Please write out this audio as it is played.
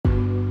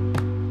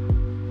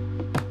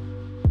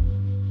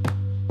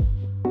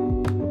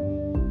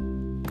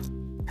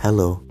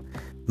Hello,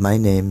 my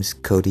name's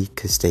Cody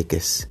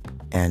Kostakis,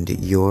 and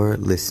you're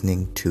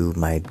listening to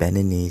my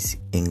Beninese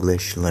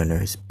English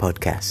Learners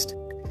podcast.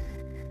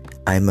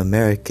 I'm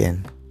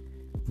American,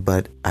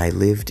 but I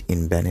lived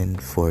in Benin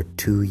for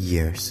 2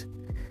 years,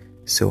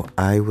 so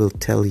I will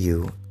tell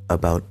you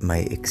about my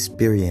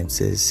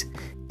experiences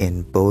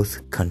in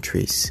both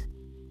countries.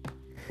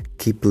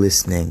 Keep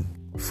listening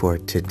for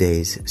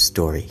today's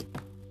story.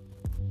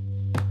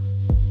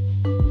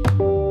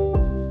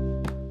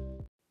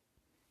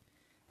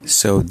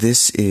 So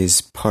this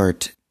is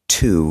part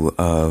 2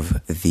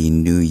 of the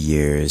New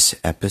Year's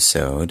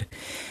episode,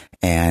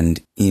 and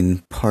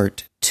in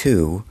part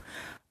 2,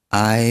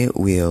 I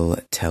will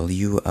tell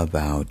you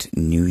about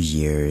New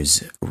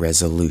Year's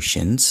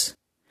resolutions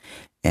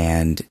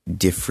and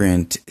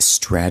different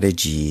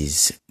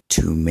strategies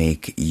to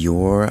make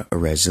your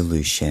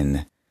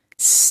resolution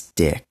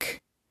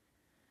stick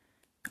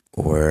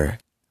or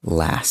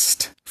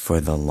last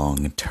for the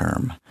long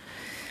term.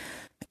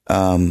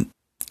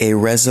 A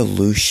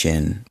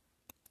resolution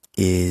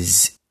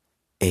is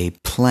a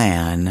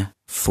plan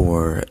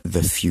for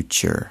the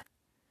future.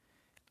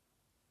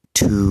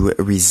 To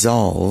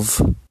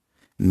resolve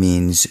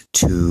means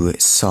to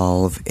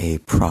solve a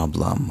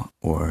problem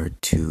or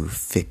to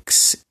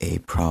fix a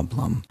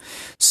problem.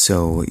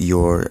 So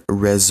your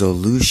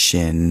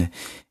resolution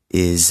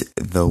is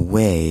the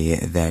way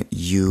that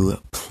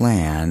you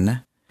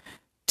plan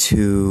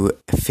to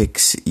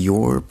fix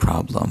your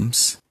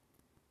problems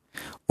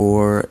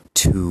or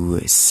to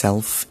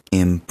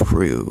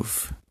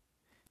self-improve,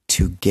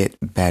 to get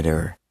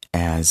better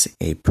as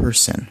a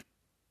person.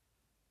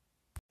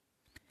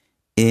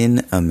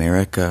 In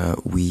America,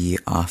 we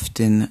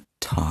often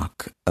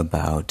talk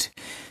about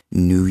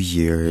New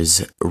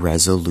Year's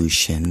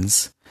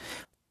resolutions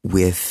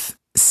with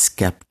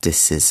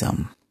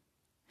skepticism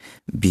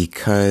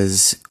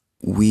because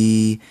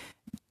we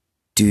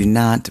do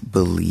not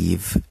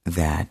believe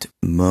that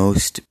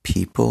most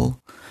people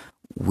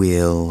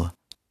will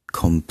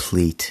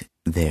complete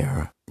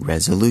their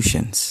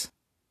resolutions.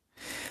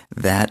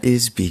 That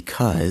is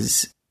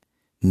because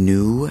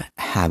new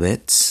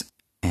habits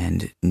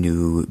and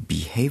new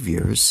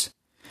behaviors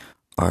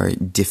are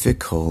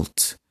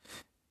difficult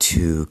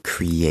to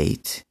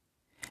create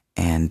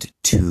and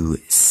to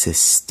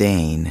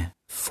sustain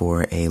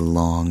for a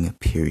long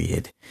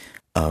period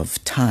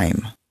of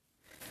time.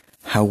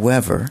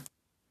 However,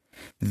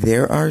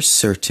 there are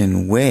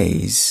certain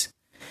ways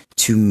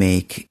to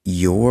make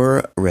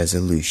your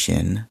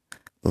resolution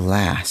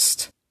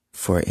last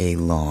for a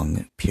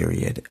long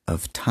period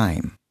of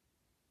time.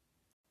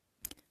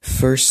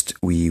 First,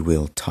 we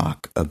will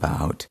talk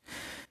about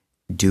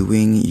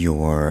doing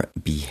your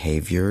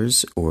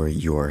behaviors or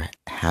your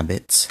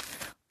habits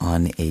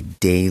on a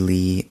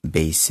daily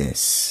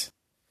basis.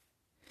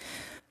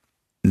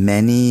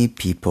 Many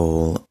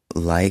people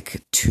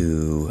like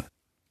to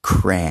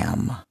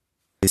cram.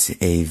 It's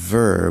a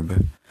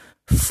verb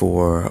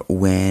for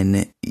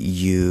when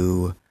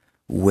you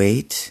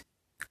wait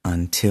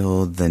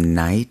until the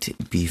night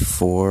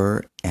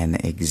before an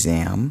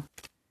exam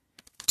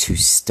to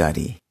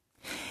study.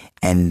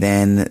 And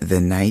then the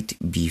night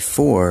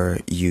before,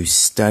 you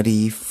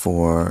study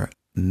for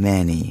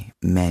many,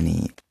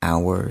 many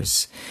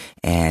hours,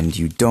 and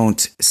you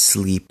don't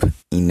sleep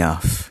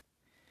enough.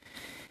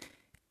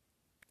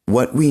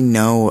 What we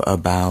know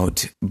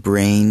about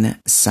brain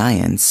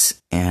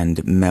science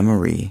and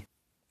memory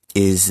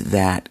is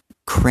that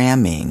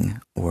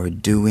cramming, or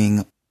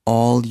doing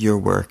all your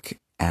work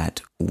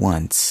at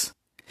once,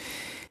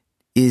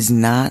 is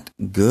not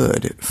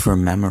good for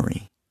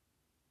memory.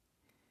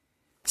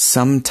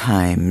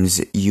 Sometimes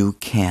you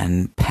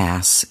can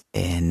pass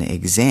an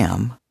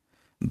exam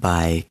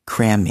by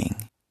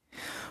cramming,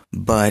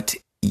 but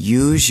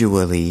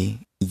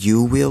usually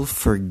you will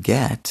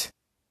forget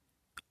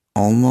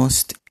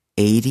almost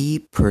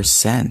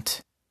 80%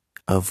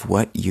 of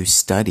what you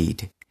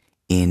studied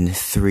in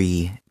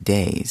 3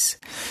 days.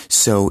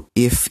 So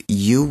if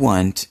you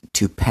want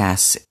to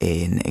pass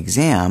an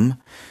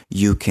exam,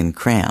 you can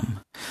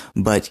cram.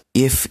 But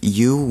if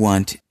you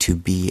want to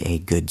be a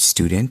good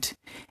student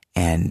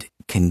and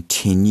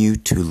continue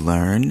to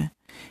learn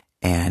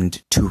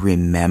and to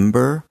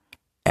remember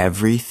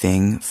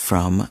everything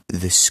from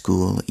the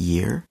school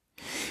year,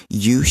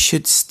 you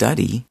should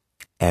study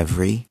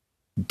every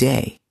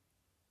day.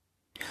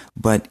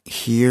 But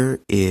here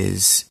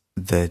is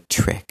the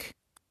trick.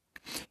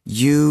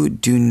 You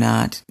do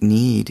not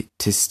need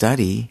to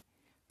study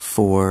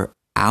for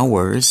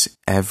hours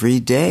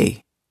every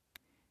day.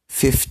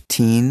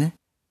 15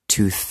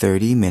 to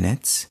 30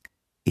 minutes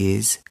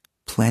is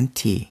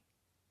plenty,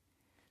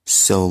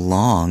 so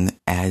long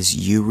as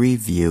you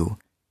review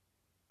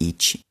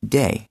each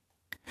day.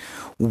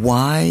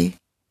 Why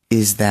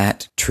is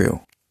that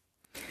true?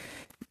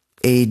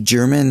 A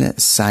German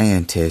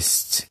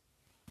scientist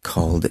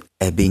called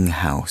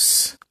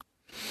Ebbinghaus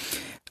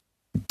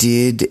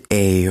did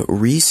a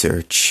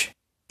research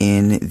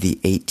in the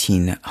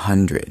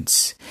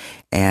 1800s,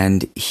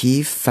 and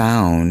he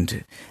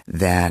found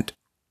that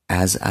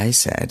as I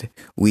said,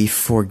 we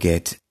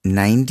forget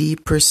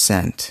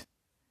 90%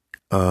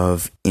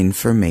 of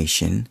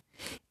information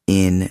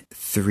in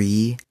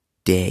 3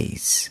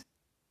 days.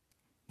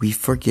 We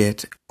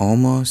forget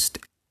almost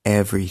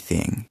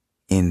everything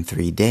in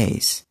 3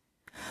 days,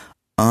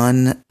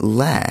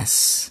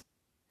 unless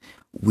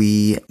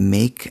we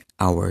make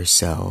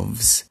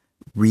ourselves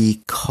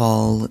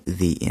recall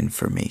the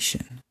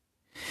information.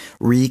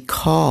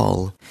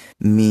 Recall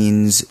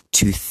means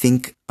to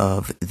think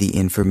of the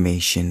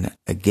information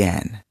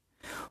again,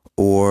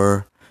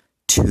 or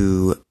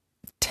to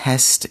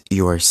test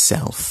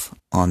yourself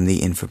on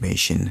the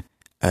information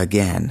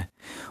again,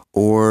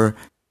 or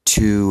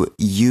to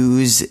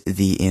use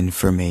the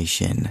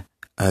information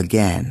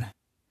again.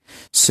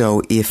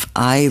 So if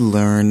I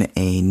learn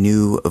a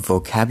new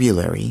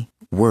vocabulary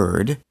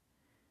word,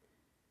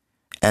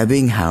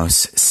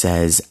 Ebbinghaus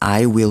says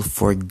I will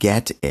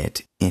forget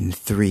it in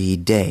 3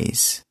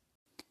 days,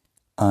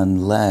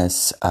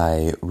 unless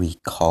I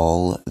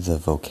recall the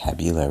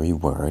vocabulary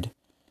word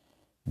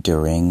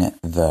during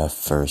the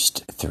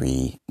first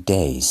 3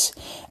 days.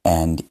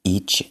 And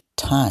each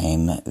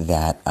time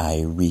that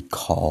I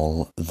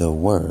recall the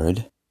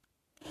word,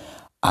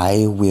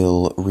 I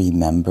will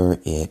remember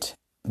it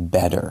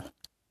better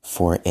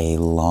for a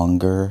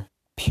longer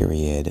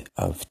period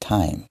of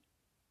time.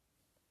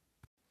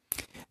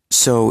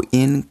 So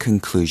in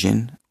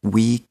conclusion,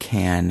 we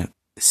can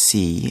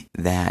see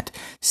that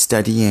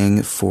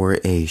studying for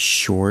a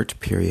short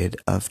period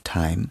of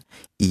time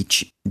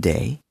each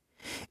day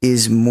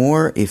is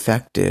more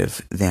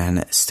effective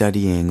than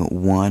studying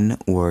 1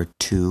 or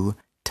 2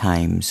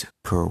 times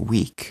per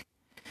week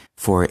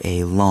for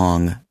a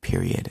long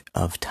period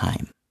of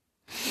time.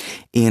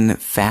 In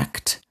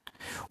fact,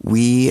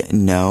 we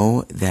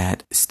know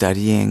that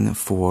studying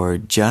for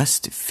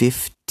just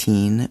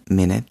 15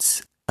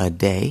 minutes a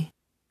day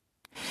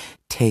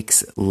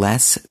takes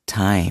less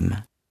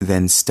time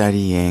than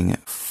studying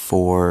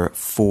for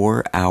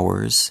 4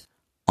 hours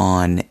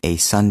on a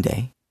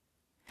Sunday,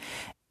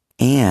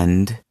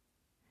 and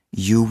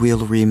you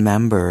will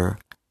remember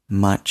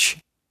much,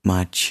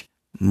 much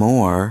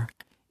more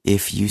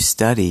if you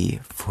study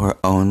for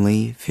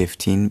only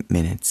 15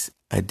 minutes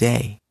a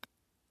day.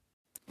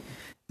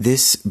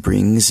 This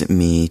brings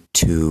me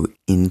to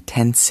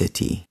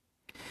intensity,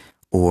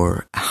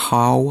 or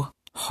how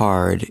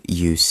hard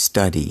you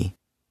study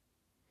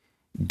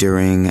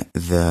during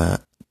the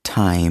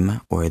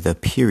time or the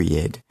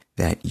period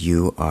that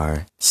you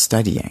are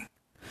studying.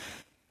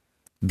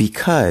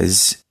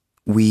 Because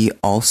we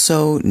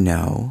also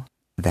know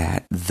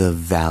that the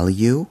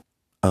value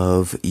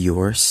of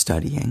your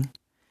studying,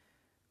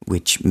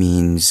 which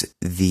means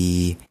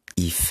the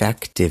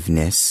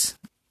effectiveness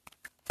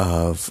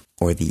of,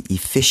 or the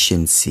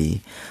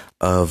efficiency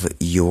of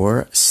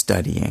your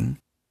studying,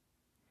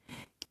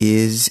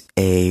 is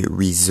a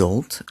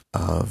result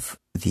of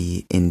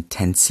the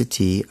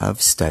intensity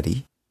of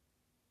study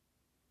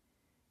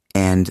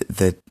and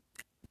the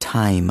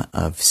time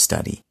of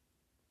study.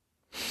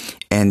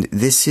 And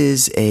this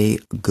is a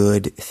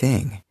good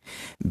thing,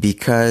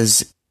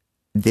 because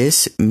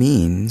this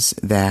means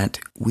that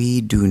we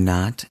do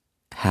not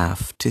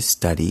have to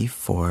study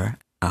for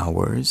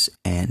hours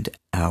and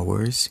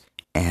hours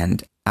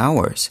and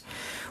hours.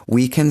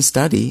 We can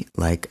study,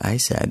 like I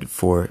said,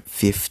 for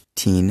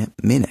 15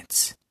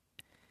 minutes.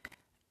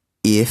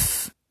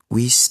 If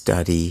we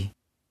study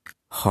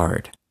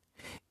hard,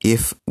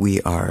 if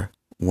we are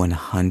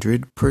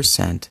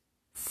 100%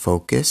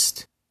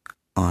 focused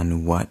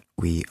on what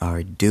we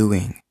are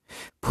doing,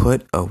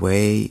 put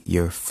away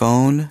your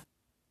phone,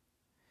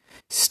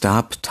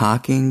 stop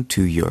talking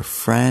to your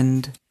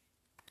friend,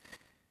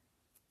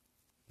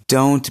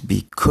 don't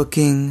be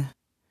cooking,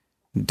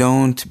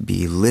 don't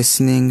be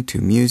listening to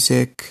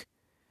music,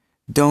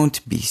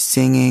 don't be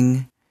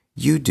singing.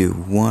 You do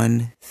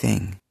one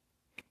thing.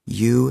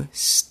 You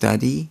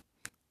study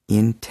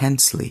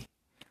intensely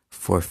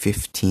for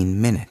 15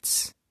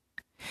 minutes,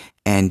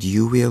 and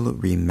you will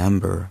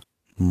remember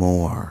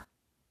more.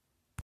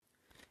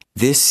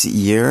 This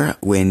year,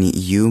 when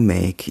you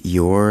make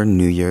your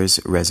New Year's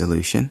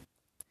resolution,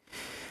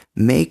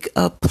 make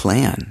a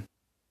plan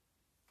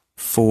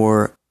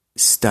for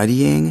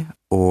studying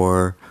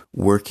or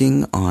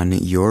working on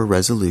your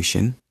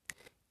resolution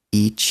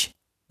each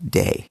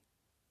day.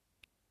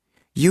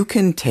 You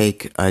can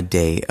take a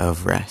day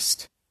of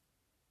rest,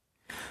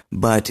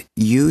 but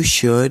you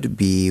should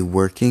be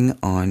working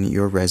on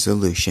your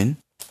resolution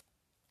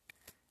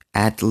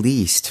at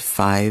least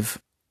 5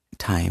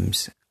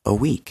 times a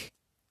week.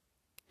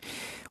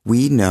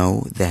 We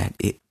know that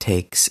it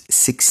takes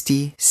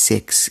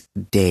 66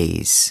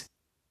 days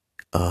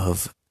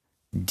of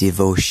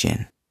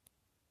devotion,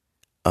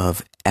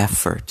 of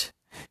effort,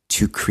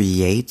 to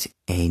create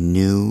a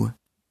new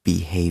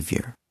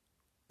behavior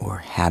or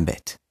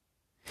habit.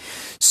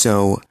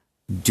 So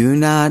do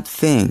not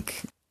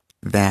think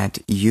that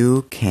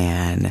you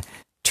can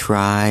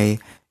try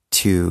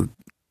to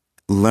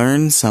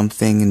learn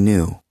something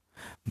new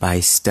by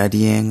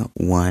studying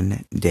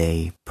 1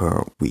 day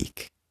per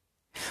week.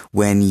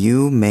 When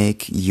you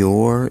make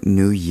your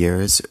New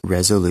Year's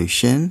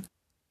resolution,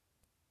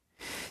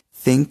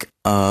 think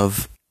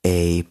of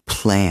a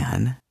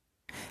plan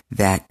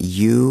that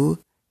you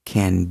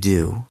can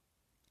do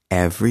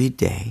every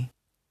day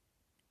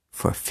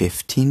for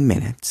 15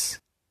 minutes,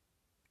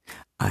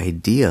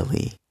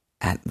 ideally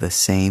at the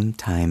same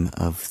time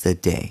of the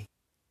day.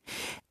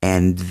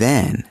 And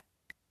then,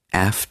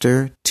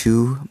 after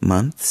 2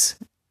 months,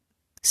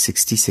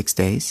 66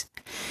 days,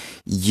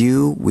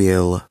 you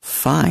will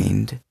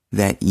find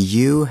that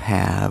you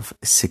have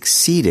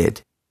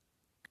succeeded,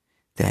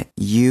 that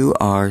you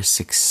are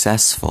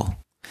successful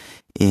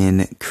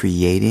in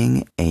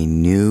creating a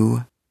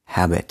new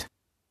habit.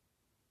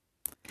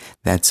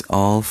 That's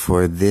all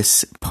for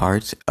this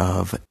part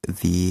of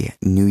the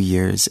New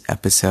Year's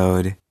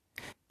episode.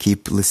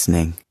 Keep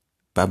listening.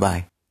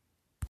 Bye-bye.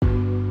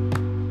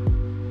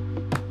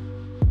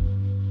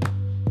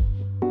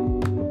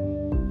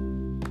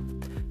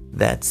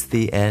 That's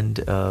the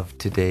end of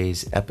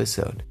today's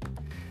episode.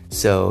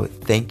 So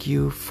thank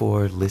you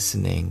for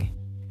listening.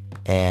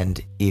 And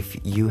if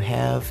you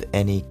have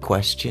any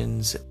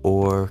questions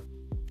or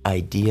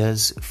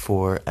ideas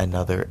for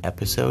another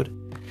episode,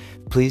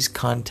 please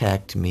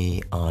contact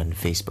me on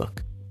Facebook.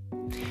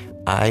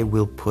 I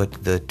will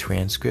put the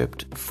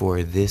transcript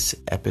for this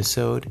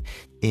episode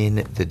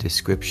in the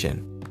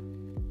description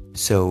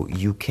so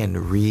you can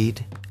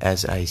read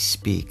as I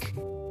speak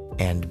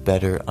and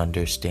better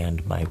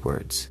understand my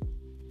words.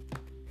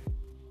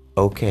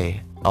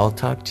 Okay, I'll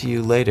talk to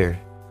you later.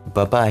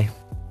 Bye-bye.